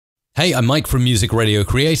Hey, I'm Mike from Music Radio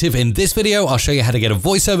Creative. In this video, I'll show you how to get a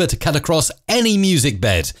voiceover to cut across any music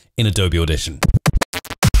bed in Adobe Audition.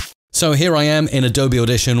 So here I am in Adobe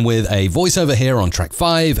Audition with a voiceover here on track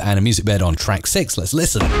 5 and a music bed on track 6. Let's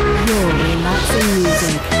listen. You're relaxing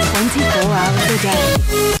music 24 hours a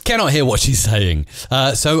day. Cannot hear what she's saying.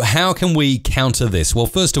 So how can we counter this? Well,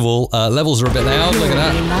 first of all, levels are a bit loud. Look at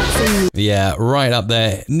that. Yeah, right up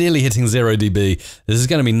there, nearly hitting 0 dB. This is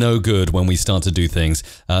going to be no good when we start to do things.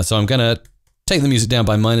 So I'm going to take the music down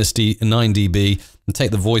by -9 dB and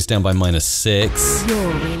take the voice down by -6.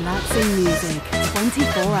 You're relaxing music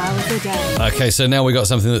 24 hours a day. Okay, so now we got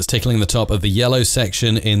something that's tickling the top of the yellow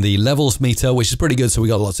section in the levels meter, which is pretty good, so we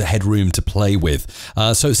got lots of headroom to play with.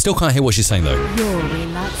 So still can't hear what she's saying though. You're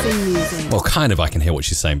relaxing music. Well, kind of I can hear what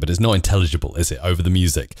she's saying, but it's not intelligible, is it, over the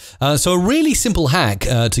music? So a really simple hack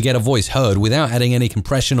to get a voice heard without adding any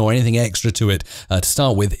compression or anything extra to it to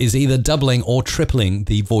start with is either doubling or tripling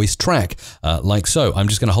the voice track, like so. I'm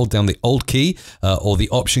just going to hold down the Alt key or the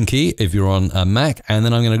Option key if you're on a Mac, and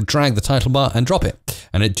then I'm going to drag the title bar and drop it,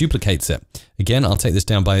 and it duplicates it. Again, I'll take this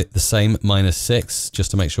down by the same -6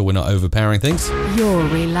 just to make sure we're not overpowering things. You're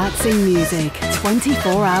relaxing music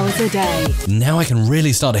 24 hours a day. Now I can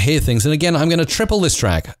really start to hear things, and again, I'm going to triple this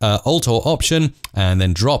track, Alt or Option, and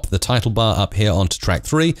then drop the title bar up here onto track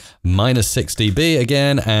 3, -6 dB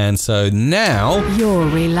again, and so now... You're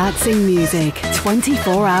relaxing music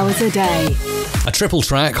 24 hours a day. A triple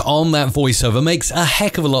track on that voiceover makes a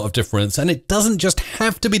heck of a lot of difference, and it doesn't just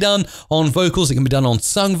have to be done on vocals, it can be done on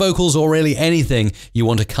sung vocals or really anything you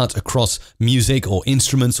want to cut across music or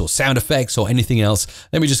instruments or sound effects or anything else.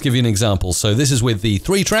 Let me just give you an example. So this is with the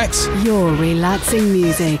 3 tracks. You're relaxing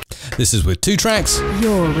music. This is with 2 tracks.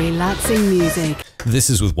 You're relaxing music. This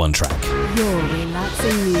is with 1 track. You're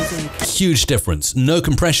relaxing music. Huge difference. No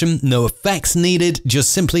compression, no effects needed, just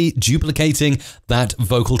simply duplicating that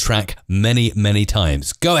vocal track many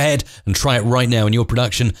times. Go ahead and try it right now in your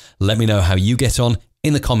production. Let me know how you get on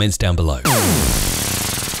in the comments down below.